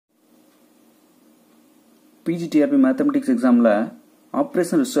PGTRB mathematics எக்ஸாமில்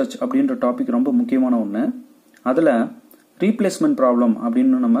operation research அப்படின்ற topic ரொம்ப முக்கியமான ஒன்று. அதில் ரீப்ளேஸ்மெண்ட் ப்ராப்ளம்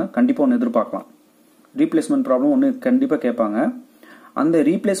அப்படின்னு நம்ம கண்டிப்பாக ஒன்று எதிர்பார்க்கலாம். ரீப்ளேஸ்மெண்ட் ப்ராப்ளம் ஒன்று கண்டிப்பாக கேட்பாங்க. அந்த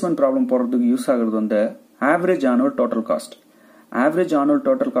ரீப்ளேஸ்மெண்ட் ப்ராப்ளம் போடுறதுக்கு யூஸ் ஆகுறது வந்து average annual total cost. Average annual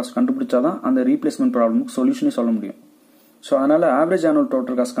total cost கண்டுபிடிச்சாதான் அந்த ரீப்ளேஸ்மெண்ட் ப்ராப்ளமுக்கு சொல்யூஷனே சொல்ல முடியும். ஸோ அதனால ஆவரேஜ் ஆனுவல்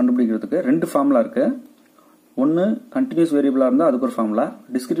டோட்டல் காஸ்ட் கண்டுபிடிக்கிறதுக்கு ரெண்டு ஃபார்முலா இருக்கு. ஒன்று கண்டினியூஸ் வேரியபிளா இருந்தால் அதுக்கு ஒரு ஃபார்முலா,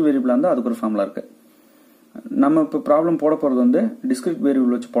 டிஸ்கிரிட் வேரியபிளா இருந்தால் அதுக்கு ஒரு ஃபார்முலா இருக்கு. நம்ம இப்போ ப்ராப்ளம் போட போகிறது வந்து டிஸ்கிரிட்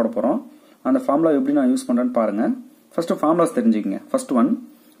வேரியபிள் வச்சு போட போகிறோம். அந்த ஃபார்முலா எப்படி நான் யூஸ் பண்ணுறேன்னு பாருங்க. ஃபர்ஸ்ட் ஃபார்முலாஸ் தெரிஞ்சுக்கங்க. First one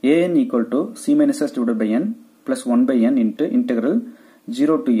an equal to c minus s divided by n plus 1 by n into integral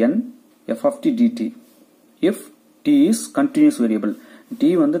 0 to n f of t dt if t is continuous variable. t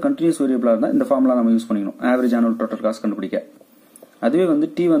வந்து continuous variable இருந்தால் இந்த formula நம்ம use பண்ணிக்கணும் average annual total cost கண்டுபிடிக்க. அதுவே வந்து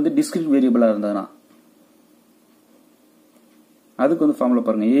t வந்து discrete variable இருந்ததுன்னா அதுக்கு வந்து ஃபார்முலா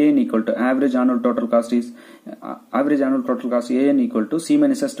பாருங்க. an equal to average annual total cost is an equal to c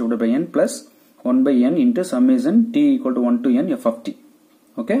minus s divided by n plus 1 by n into summation t equal to 1 to n f of t.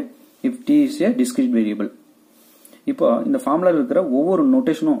 Okay, if t is a discrete variable. இப்போ இந்த formula இருக்கிற ஒவ்வொரு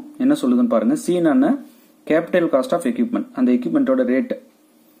நோட்டேஷனும் என்ன சொல்லுதுன்னு பாருங்க. c ன்னா capital cost of equipment, அந்த எக்யூப்மெண்டோட rate,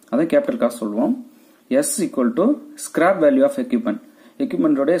 அதான் கேபிட்டல் காஸ்ட் சொல்லுவோம். s equal to scrap value of equipment,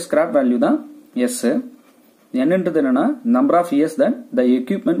 எக்யூப்மெண்டோட scrap value தான் s. என்னன்றது என்னன்னா number of years that the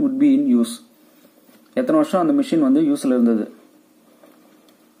equipment would be in use, எத்தனை வருஷம் அந்த மிஷின் வந்து யூஸ்ல இருந்தது.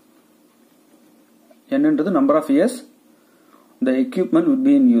 என்னன்றது number of years the equipment would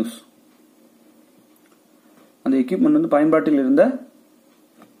be in use, அந்த எக்யூப்மெண்ட் வந்து பயன்பாட்டில் இருந்த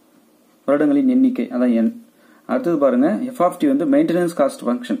வருடங்களின் எண்ணிக்கை, அதான் n. அடுத்தது பாருங்க f of t வந்து maintenance cost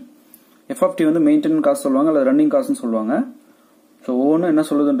function. f of t வந்து மெயின்டெனன்ஸ் காஸ்ட் சொல்லுவாங்க அல்லது ரன்னிங் காஸ்ட்னு சொல்லுவாங்க. ஸோ ஒவ்வொன்றும் என்ன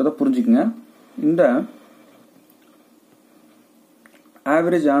சொல்லுதுன்றதை புரிஞ்சுக்குங்க. இந்த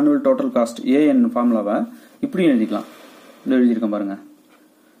average annual total cost an ஃபார்முலாவை இப்படி எழுதிக்கலாம். இதில் எழுதியிருக்கேன் பாருங்க.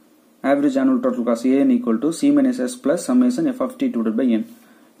 Average annual total cost an equal to c minus s plus summation f of t divided by n.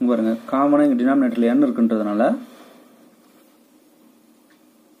 இங்க பாருங்க காமனா இங்க டினாமினேட்டர்ல n இருக்குன்றதுனால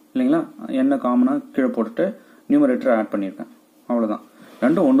இல்லைங்களா, n காமனா கீழே போட்டுட்டு நியூமரேட்டர் ஆட் பண்ணியிருக்கேன். அவ்வளவுதான்,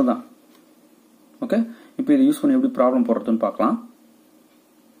 ரெண்டும் ஒன்று தான். ஓகே, இப்போ இதை யூஸ் பண்ணி எப்படி ப்ராப்ளம் போடுறதுன்னு பார்க்கலாம்.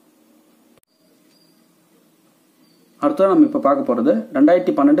 அடுத்ததான் நம்ம இப்போ பார்க்க போறது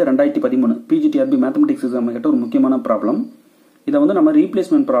 2012-2013 PGTRB மேத்தமெட்டிக்ஸ் எக்ஸாம் கிட்ட ஒரு முக்கியமான ப்ராப்ளம். இதை வந்து நம்ம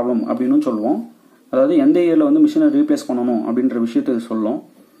ரீப்ளேஸ்மெண்ட் ப்ராப்ளம் அப்படின்னு சொல்லுவோம். அதாவது எந்த இயர்ல வந்து மிஷினை ரீப்ளேஸ் பண்ணணும் அப்படின்ற விஷயத்தை சொல்லும்.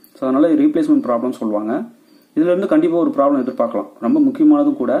 ஸோ அதனால ரீப்ளேஸ்மெண்ட் ப்ராப்ளம் சொல்லுவாங்க. இதுல இருந்து கண்டிப்பாக ஒரு ப்ராப்ளம் எதிர்பார்க்கலாம். ரொம்ப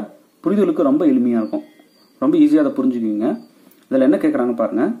முக்கியமானதும் கூட, புரிதலுக்கு ரொம்ப எளிமையா இருக்கும், ரொம்ப ஈஸியாக அதை புரிஞ்சுக்குவீங்க. இதில் என்ன கேட்குறாங்க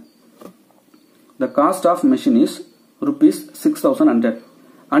பாருங்க. The cost of machine is ₹6,100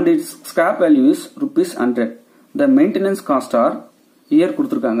 and its scrap value is ₹100. The maintenance cost are year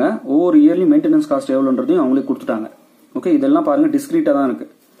கொடுத்துருக்காங்க. ஒவ்வொரு இயர்லையும் மெயின்டெனன்ஸ் காஸ்ட் எவ்வளோன்றதையும் அவங்களே கொடுத்துட்டாங்க. ஓகே, இதெல்லாம் பாருங்க டிஸ்கிரீட்டா தான் இருக்கு.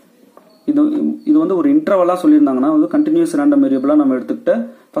 இது வந்து ஒரு இன்டர்வலா சொல்லியிருந்தாங்கன்னா வந்து கண்டினியூஸ் ரேண்டம் வேரியபிளா நம்ம எடுத்துக்கிட்டு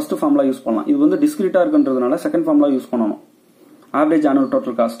ஃபர்ஸ்ட் ஃபார்முலா யூஸ் பண்ணலாம். இது வந்து டிஸ்கிரீட்டா இருக்குன்றதுனால செகண்ட் ஃபார்முலா யூஸ் பண்ணணும். Average annual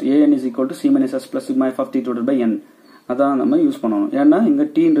total cost an is equal to c minus s plus sigma f of t divided by n, அதான் நம்ம யூஸ் பண்ணணும். ஏன்னா இங்க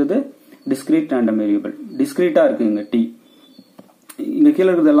tன்றது டிஸ்கிரீட் ரேண்டம் வேரியபிள், டிஸ்கிரீட்டா இருக்கு இங்க t, இங்க கீழே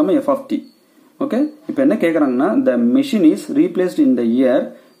இருக்கிறது எல்லாமே f of t. ஓகே, இப்போ என்ன கேக்குறாங்கன்னா the machine is replaced in the year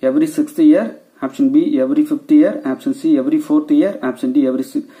every 6th year, option B every 5th year, option see every 4th year, option D every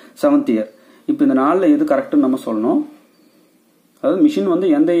 7th year. இப்போ இந்த நாளில் எது கரெக்ட்னு நம்ம சொல்லணும். அதாவது மிஷின் வந்து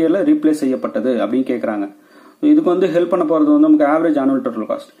எந்த இயர்ல ரீப்ளேஸ் செய்யப்பட்டது அப்படின்னு கேட்குறாங்க. இதுக்கு வந்து ஹெல்ப் பண்ண போறது வந்து நமக்கு ஆவரேஜ் ஆனுவல் டோட்டல்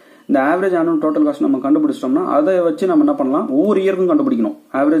காஸ்ட். இந்த ஆவரேஜ் ஆனுவல் டோட்டல் காஸ்ட் நம்ம கண்டுபிடிச்சிட்டோம்னா அதை வச்சு நம்ம என்ன பண்ணலாம், ஒவ்வொரு இயருக்கும் கண்டுபிடிக்கணும்.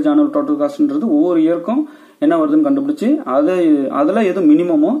 ஆவரேஜ் ஆனுவல் டோட்டல் காஸ்ட்ன்றது ஒவ்வொரு இயருக்கும் என்ன வருதுன்னு கண்டுபிடிச்சு அதில் எது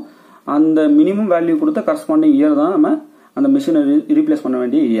மினிமமோ அந்த மினிமம் வேல்யூ கொடுத்த கரஸ்பாண்டிங் இயர் தான் நம்ம அந்த மிஷினை ரீப்ளேஸ் பண்ண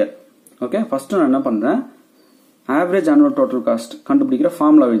வேண்டிய இயர். ஓகே, ஃபர்ஸ்ட் நான் என்ன பண்றேன், ஆவரேஜ் ஆனுவல் டோட்டல் காஸ்ட் கண்டுபிடிக்கிற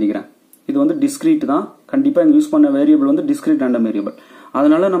ஃபார்முலா எழுதிக்கிறேன். இது வந்து டிஸ்கிரீட் தான், கண்டிப்பா இங்க யூஸ் பண்ண வேரியபிள் வந்து டிஸ்கிரீட் ரேண்டம் வேரியபிள்.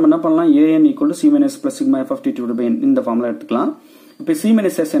 அதனால நம்ம என்ன பண்ணலாம், an equal to c minus plus sigma f of t divided by n, இந்த ஃபார்முலா எடுத்துக்கலாம். இப்போ c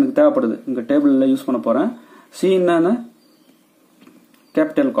minus s எனக்கு தேவைப்படுது, இங்க டேபிள்ல யூஸ் பண்ண போறேன். c என்னன்னா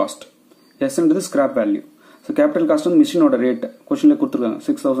capital cost, s scrap value. So capital cost வந்து மிஷினோட ரேட் கொஸ்டின்ல கொடுத்துருக்காங்க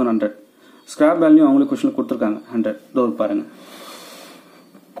 6,100. ஸ்கிராப் வேல்யூ அவங்களே கொஸ்டின்ல கொடுத்துருக்காங்க 100. இதோ பாருங்க,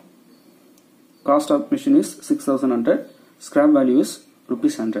 cost of machine is 6,100, scrap value is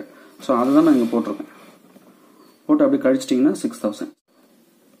 ₹100. So அதுதான் நான் இங்கே போட்டிருக்கேன். போட்டு அப்படியே கழிச்சிட்டிங்கன்னா 6,000.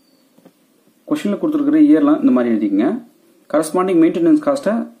 கொஸ்டினில் கொடுத்துருக்கிற இயர்லாம் இந்த மாதிரி எழுதிக்கங்க. கரஸ்பாண்டிங் மெயின்டெனன்ஸ்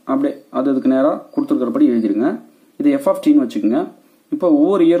காஸ்ட்டை அப்படியே அதுக்கு நேராக கொடுத்துருக்கிறபடி எழுதிருங்க. இது f of tன்னு வச்சுக்கோங்க. இப்போ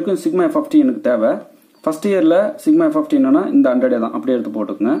ஒவ்வொரு இயருக்கும் சிக்மா f of t எனக்கு தேவை. ஃபர்ஸ்ட் இயரில் சிக்மா f of t என்னன்னா இந்த 100 தான், அப்படியே எடுத்து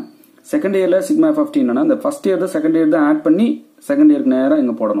போட்டுக்கோங்க. செகண்ட் இயரில் சிக்மா f of t என்னன்னா இந்த ஃபர்ஸ்ட் இயர் தான் செகண்ட் இயர் தான் ஆட் பண்ணி செகண்ட் இயருக்கு நேராக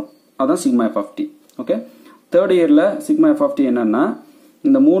இங்கே போடணும். அதான் sigma f of t. Okay, third இயரில் சிக்மா எஃப் ஆஃப் டி என்னன்னா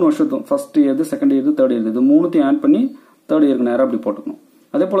இந்த 3 வருஷத்தும் first year second year third year இது மூணுத்தையும் ஆட் பண்ணி தேர்ட் இயருக்கு நேரம் அப்படி போட்டுக்கணும்.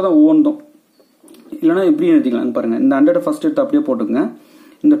 அதே போல தான் ஒவ்வொன்றும் இல்லைனா இப்படி எழுதிக்கலாம் பாருங்க. இந்த 100 ஃபர்ஸ்ட் எடுத்து அப்படியே போட்டுக்கங்க.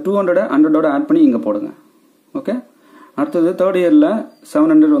 இந்த 200 100ஓட ஆட் பண்ணி இங்கே போடுங்க. ஓகே. அடுத்தது தேர்ட் இயரில்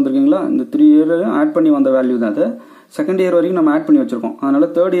 700 வந்திருக்கீங்களா, இந்த 3 இயர் ஆட் பண்ணி வந்த வேல்யூ தான் அது. செகண்ட் இயர் வரைக்கும் நம்ம ஆட் பண்ணி வச்சிருக்கோம். அதனால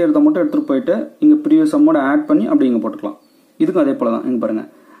தேர்ட் இயர் தான் மட்டும் எடுத்துட்டு போயிட்டு இங்கே ப்ரீவியஸ் சம்மோட ஆட் பண்ணி அப்படி இங்கே போட்டுக்கலாம். இதுக்கும் அதே போல தான். இங்கே பாருங்க,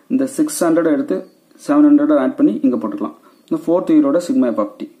 இந்த 600 எடுத்து 700 ஆட் பண்ணி இங்கே போட்டுக்கலாம். இந்த fourth இயரோட sigma F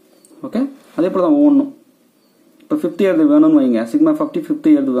of D. Okay. அதே போல தான் ஒவ்வொன்றும். இப்போ 5th இயர் வேணும்னு வைங்க, sigma F of D 5th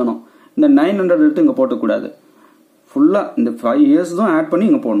year வேணும். இந்த 900 எடுத்து இங்கே போட்டக்கூடாது. ஃபுல்லாக இந்த 5 இயர்ஸ் தான் ஆட் பண்ணி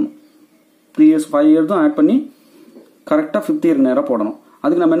இங்கே போடணும். 3 இயர்ஸ் 5 இயர்ஸ் தான் ஆட் பண்ணி கரெக்டாக 5th இயர் நேராக போடணும்.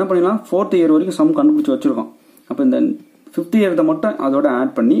 அதுக்கு நம்ம என்ன பண்ணிடலாம், 4th இயர் வரைக்கும் சம் கண்டுபிடிச்சி வச்சிருக்கோம். அப்போ இந்த 5th இயர் மட்டும் அதோட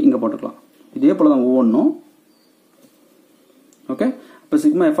ஆட் பண்ணி இங்கே போட்டுக்கலாம். இதே போல தான் ஒவ்வொன்றும். ஓகே. இப்போ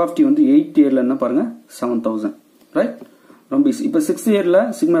சிக்மா எஃப் ஆஃப் டி வந்து 8th இயரில் என்ன பாருங்க 7000. ரைட். ரொம்ப ஈஸி. இப்போ 6th இயரில்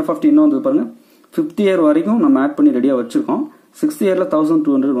சிக்மா எஃப் ஆஃப் டி என்ன வந்து பாருங்க 5th இயர் வரைக்கும் நம்ம ஆட் பண்ணி ரெடியாக வச்சிருக்கோம். 6th இயரில்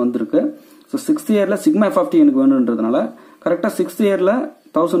 1200 வந்திருக்கு. ஸோ 6th இயரில் சிக்மா எஃப் ஆஃப் டி எனக்கு வேணுன்றதுனால கரெக்டாக 6th இயரில்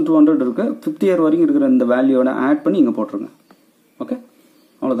 1200 இருக்கு. 5th இயர் வரைக்கும் இருக்கிற இந்த வேல்யூவோட ஆட் பண்ணி இங்கே போட்டுருங்க. ஓகே.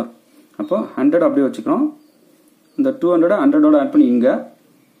 அவ்வளோதான். அப்போ 100 அப்படியே வச்சுக்கிறோம். இந்த 200 100ஓட ஆட் பண்ணி இங்கே.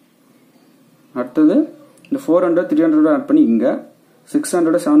 அடுத்தது இந்த 400 300 ஆட் பண்ணி இங்கே.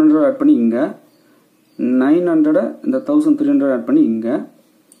 600 700 ஆட் பண்ணி இங்கே. 900 இந்த 1300 ஆட் பண்ணி இங்கே.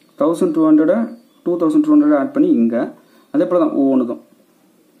 1200 2200 ஆட் பண்ணி இங்கே. அதே போல தான் ஒவ்வொன்றுக்கும்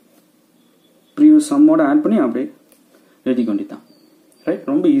ப்ரீவியஸ் சம்மோட ஆட் பண்ணி அப்படியே எழுதி கொண்டிதான். ரைட்.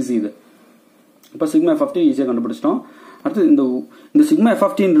 ரொம்ப ஈஸி இது. இப்போ சிக்மா எஃப் ஆஃப் டி ஈஸியாக கண்டுபிடிச்சிட்டோம். அடுத்து இந்த சிக்மா எஃப்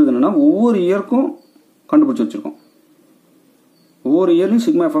ஆஃப் டின்றது என்னன்னா ஒவ்வொரு இயருக்கும் கண்டுபிடிச்சி வச்சிருக்கோம். ஒவ்வொரு இயர்லையும்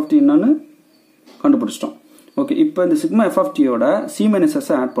சிக்மா எஃப் ஆஃப் டி என்னன்னு கண்டுபிடிச்சிட்டோம். ஓகே. இப்போ இந்த sigma F of டியோட C minus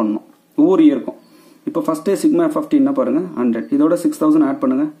S add பண்ணணும் ஒவ்வொரு இயருக்கும். இப்போ first sigma F of D என்ன பாருங்க 100. இதோட 6000 ஆட்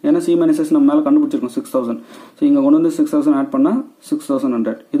பண்ணுங்க. ஏன்னா சி மைனஸ் எஸ் நம்ம மேலே கண்டுபிடிச்சிருக்கோம் 6000. ஸோ இங்கே கொண்டு வந்து 6000 ஆட் பண்ணா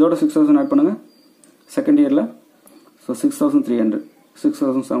 6100. இதோட 6000 ஆட் பண்ணுங்க செகண்ட் இயரில். ஸோ 6300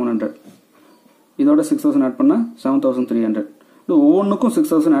 6700. இதோட 6000 ஆட் பண்ணா 7300. இது ஒவ்வொன்றுக்கும்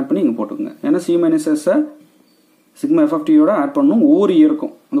 6000 ஆட் பண்ணி இங்கே போட்டுக்கோங்க. ஏன்னா C minus S sigma F of டியோட add பண்ணணும் ஒவ்வொரு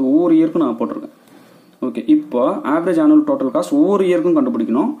இயருக்கும். அந்த ஒவ்வொரு இயருக்கும் நான் போட்டிருக்கேன். ஓகே. இப்போ ஆவரேஜ் ஆனுவல் டோட்டல் காஸ்ட் ஒவ்வொரு இயருக்கும்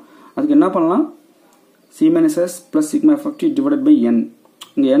கண்டுபிடிக்கணும். அதுக்கு என்ன பண்ணலாம், C minus S plus sigma F of D divided by என்.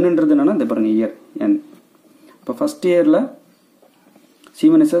 இங்கே என்னன்றது என்னன்னா இந்த பாருங்க இயர் என். இப்போ ஃபர்ஸ்ட் இயரில் C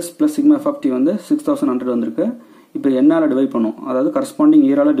minus S plus sigma F of D வந்து 6100 வந்திருக்கு. இப்போ என்னால் டிவைட் பண்ணும், அதாவது கரஸ்பாண்டிங்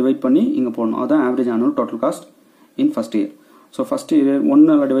இயரால் டிவைட் பண்ணி இங்கே போடணும். அதுதான் average annual total cost in first year. So first year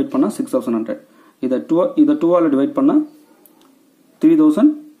 1ஆல் divide பண்ணால் 6100. இதை 2ஆல் டிவைட் பண்ணால்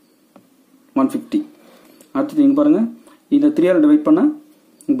 3150. அடுத்தது இங்கே பாருங்க, இதை 3ஆல் டிவைட் பண்ணால்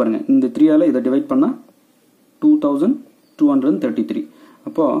இங்கே பாருங்க இந்த 3ஆல் இதை டிவைட் பண்ணால் 2233.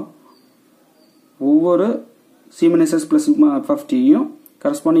 அப்போ ஒவ்வொரு C minus S plus sigma F of டியும்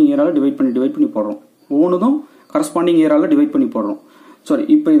corresponding இயரால் divide பண்ணி போடுறோம். ஒவ்வொன்றும் கரஸ்பாண்டிங் இயரால் டிவைட் பண்ணி போடுறோம். சாரி,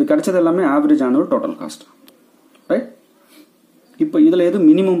 இப்போ இது கிடைச்சது எல்லாமே average annual total cost. Right. இப்போ இதில் எது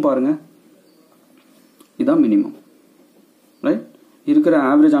மினிமம் பாருங்க, இதுதான் மினிமம். ரைட். இருக்கிற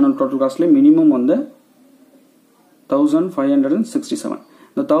ஆவரேஜ் ஆனுவல் டோட்டல் காஸ்ட்லேயே மினிமம் வந்து 1567.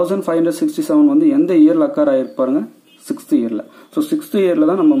 இந்த 1567 வந்து எந்த இயரில் அக்கர் ஆகிருக்கு பாருங்க, 6th இயரில். ஸோ 6th இயரில்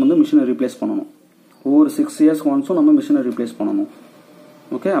தான் நம்ம வந்து மிஷினை ரீப்ளேஸ் பண்ணணும். ஒவ்வொரு 6 இயர்ஸ் ஒன்ஸும் நம்ம மிஷினை ரீப்ளேஸ் பண்ணணும்.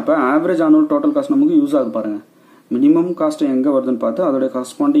 ஓகே. அப்போ ஆவரேஜ் ஆனுவல் டோட்டல் காஸ்ட் நமக்கு யூஸ் ஆகுது பாருங்க. மினிமம் காஸ்ட் எங்கே வருதுன்னு பார்த்து அதோட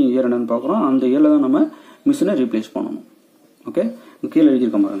கரஸ்பாண்டிங் இயர் என்னன்னு பார்க்குறோம். அந்த இயரில் தான் நம்ம மிஷினை ரீப்ளேஸ் பண்ணணும். ஓகே. கீழே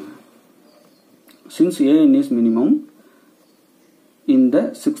எழுதியிருக்க பாருங்க, since AN is minimum in the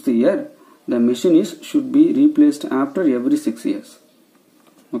 6th year, the machine should be replaced after every 6 years.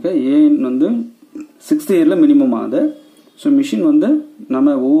 Okay. AN வந்து 6th இயரில் மினிமம் ஆகுது. ஸோ மிஷின் வந்து நம்ம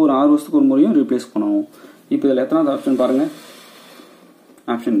ஒவ்வொரு 6 வருஷத்துக்கு ஒரு முறையும் ரீப்ளேஸ் பண்ணணும். இப்போ இதில் எத்தனாவது ஆப்ஷன் பாருங்க,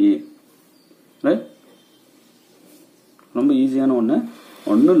 ஆப்ஷன் ஏ. ரைட். ரொம்ப ஈஸியான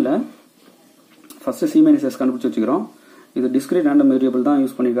ஒன்றும் இல்லை. ஃபர்ஸ்ட் சி மைனஸ் எஸ் கண்டுபிடிச்சி வச்சுக்கிறோம். இது டிஸ்கிரீட் ரேண்டம் வேரியபிள் தான்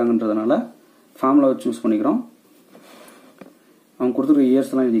யூஸ் பண்ணியிருக்காங்கன்றதுனால ஃபார்முலா வச்சு யூஸ் பண்ணிக்கிறோம். அவங்க கொடுத்துருக்க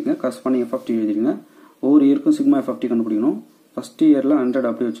இயர்ஸ்லாம் எழுதிங்க, கரஸ்பாண்டிங் எஃப் ஆஃப் டி எழுதிங்க. ஒவ்வொரு இயருக்கும் சிக்மா எஃப் ஆஃப் டி கண்டுபிடிக்கணும். ஃபர்ஸ்ட் இயரில் 100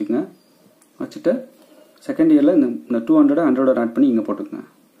 அப்படி வச்சுக்கோங்க. வச்சுட்டு செகண்ட் இயரில் இந்த 200 100 ஆட் பண்ணி இங்கே போட்டுக்கோங்க.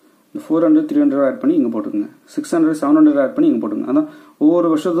 இந்த 400 300 ஆட் பண்ணி இங்கே போட்டுக்கோங்க. 600 700 ஆட் பண்ணி இங்கே போட்டுக்கோங்க. அதான் ஒவ்வொரு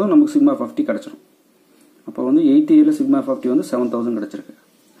வருஷத்தும் நமக்கு சிக்மா எஃப் ஆஃப் டி கிடச்சிரும். அப்போ வந்து 8th இயரில் சிக்மா எஃப் ஆஃப் டி வந்து 7000 கிடச்சிருக்கு.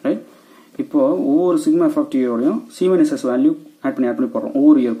 ரைட். இப்போ ஒவ்வொரு sigma F of டியோடையும் C minus S value add பண்ணி போடுறோம்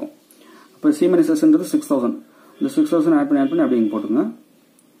ஒவ்வொரு இயருக்கும். இப்போ சி மைனஸ் எஸ்ன்றது 6000. இந்த 6000 ஆட் பண்ணி அப்படி இங்கே போட்டுங்க.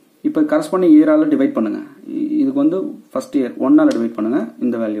 இப்போ கரஸ்பாண்டிங் இயரால் டிவைட் பண்ணுங்க. இதுக்கு வந்து ஃபர்ஸ்ட் இயர் 1ஆல் டிவைட் பண்ணுங்க,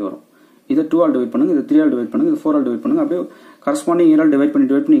 இந்த வேல்யூ வரும். இதை 2 ஆல் டிவைட் பண்ணுங்க, இது 3 ஆல் டிவைட் பண்ணுங்க, இது 4 ஆல் டிவைட் பண்ணுங்க, அப்படியே கரஸ்பாண்டிங் இயரால் டிவைட்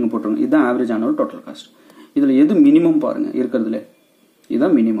பண்ணி நீங்க போட்டுருங்க. இதுதான் ஆவரேஜ் ஆனுவல் டோட்டல் காஸ்ட். இதுல எது மினிமம் பாருங்க இருக்கிறதுல,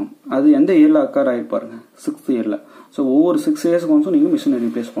 இதுதான் மினிமம். அது எந்த இயர்ல அக்கர் ஆயிருக்கு பாருங்க, 6th இயர்ல. ஸோ ஒவ்வொரு 6 இயர்ஸ்க்கு வந்து நீங்க மிஷினை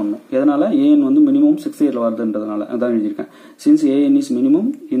ரீப்ளேஸ் பண்ணணும். எதனால ஏஎன் வந்து மினிமம் 6th இயர்ல வருதுன்றதுனால அதான் எழுதியிருக்கேன். Since a n is minimum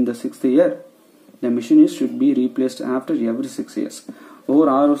in the 6th year, the machine is should be replaced after every 6 years. ஒவ்வொரு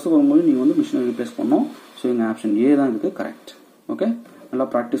 6 வருஷத்துக்கு வரும்போது நீங்க வந்து மிஷினை ரீப்ளேஸ் பண்ணணும். ஸோ எங்க ஆப்ஷன் ஏ தான் இதுக்கு கரெக்ட். ஓகே, நல்லா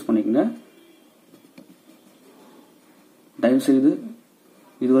ப்ராக்டிஸ் பண்ணிக்கங்க. தயவு செய்து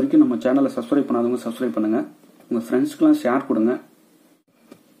இது வரைக்கும் நம்ம சேனலை சப்ஸ்கிரைப் பண்ணாதவங்க சப்ஸ்கிரைப் பண்ணுங்க, உங்க ஃப்ரெண்ட்ஸ்க்குலாம் ஷேர் கொடுங்க.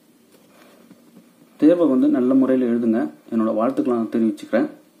 தேர்வை வந்து நல்ல முறையில் எழுதுங்க, என்னோட வாழ்த்துக்களை நான் தெரிவிச்சுக்கிறேன்.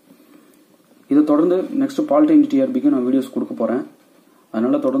 இதை தொடர்ந்து நெக்ஸ்ட் பாலிடெக்னிக் டிஆர்பிக்கு நான் வீடியோஸ் கொடுக்க போறேன்.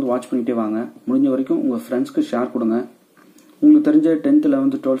 அதனால தொடர்ந்து வாட்ச் பண்ணிட்டே வாங்க. முடிஞ்ச வரைக்கும் உங்க ஃப்ரெண்ட்ஸ்க்கு ஷேர் கொடுங்க. உங்களுக்கு தெரிஞ்ச 10th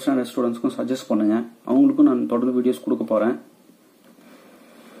 11th 12th standard ஸ்டூடெண்ட்ஸ்க்கும் suggest பண்ணுங்க, அவங்களுக்கும் நான் தொடர்ந்து வீடியோஸ் கொடுக்க போறேன்.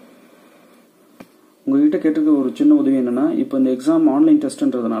 உங்ககிட்ட கேட்டிருக்க ஒரு சின்ன உதவி என்னன்னா, இப்போ இந்த எக்ஸாம் ஆன்லைன்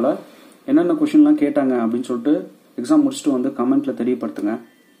டெஸ்ட்ன்றதுனால என்னென்ன கொஸ்டின்லாம் கேட்டாங்க அப்படின்னு சொல்லிட்டு எக்ஸாம் முடிச்சுட்டு வந்து கமெண்ட்ல தெரியப்படுத்துங்க.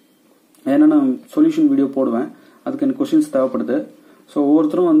 ஏன்னா நான் சொல்யூஷன் வீடியோ போடுவேன், அதுக்கு எனக்கு கொஸ்டின்ஸ் தேவைப்படுது. ஸோ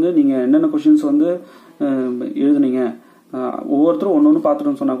ஒவ்வொருத்தரும் வந்து நீங்க என்னென்ன கொஸ்டின்ஸ் வந்து எழுதுனீங்க, ஒவ்வொருத்தரும் ஒன்று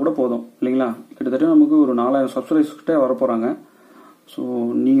பார்த்துட்டு சொன்னா கூட போதும் இல்லைங்களா. கிட்டத்தட்ட நமக்கு ஒரு 4000 சப்ஸ்கிரைபர்ஸ் கிட்ட வரப்போறாங்க. ஸோ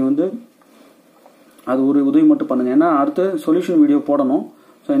நீங்க வந்து அது ஒரு உதவி மட்டும் பண்ணுங்க. ஏன்னா அடுத்து சொல்யூஷன் வீடியோ போடணும்.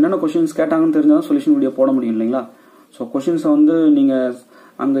 ஸோ என்னென்ன கொஸ்டின்ஸ் கேட்டாங்கன்னு தெரிஞ்சாலும் சொல்யூஷன் வீடியோ போட முடியும் இல்லைங்களா. ஸோ கொஸ்டின்ஸை வந்து நீங்க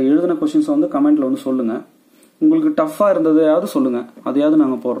அங்க எழுதின கொஸ்டின்ஸை வந்து கமெண்ட்ல வந்து சொல்லுங்க. உங்களுக்கு டஃபா இருந்ததையாவது சொல்லுங்க, அதையாவது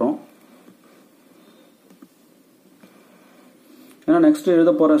நாங்க போடுறோம். ஏன்னா நெக்ஸ்ட்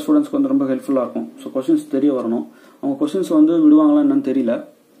எழுத போற ஸ்டூடெண்ட்ஸ்க்கு வந்து ரொம்ப ஹெல்ப்ஃபுல்லா இருக்கும். ஸோ கொஸ்டின்ஸ் தெரிய வரணும். அவங்க கொஸ்டின்ஸ் வந்து விடுவாங்களா என்னன்னு தெரியல.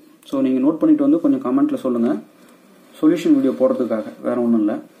 ஸோ நீங்க நோட் பண்ணிட்டு வந்து கொஞ்சம் கமெண்ட்ல சொல்லுங்க, சொல்யூஷன் வீடியோ போடுறதுக்காக, வேற ஒன்றும்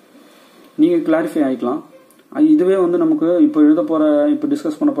இல்லை. நீங்க கிளாரிஃபை ஆகிக்கலாம். இதுவே வந்து நமக்கு இப்போ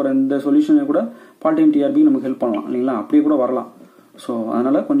டிஸ்கஸ் பண்ண போற இந்த சொல்யூஷனை கூட பாலிடெக்னிக் டிஆர்பி நமக்கு ஹெல்ப் பண்ணலாம் இல்லைங்களா, அப்படியே கூட வரலாம். ஸோ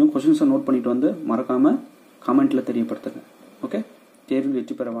அதனால கொஞ்சம் கொஸ்டின்ஸை நோட் பண்ணிட்டு வந்து மறக்காம கமெண்ட்ல தெரியப்படுத்துங்க. ஓகே, தேர்வில்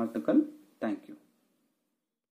வெற்றி பெற வாழ்த்துக்கள்.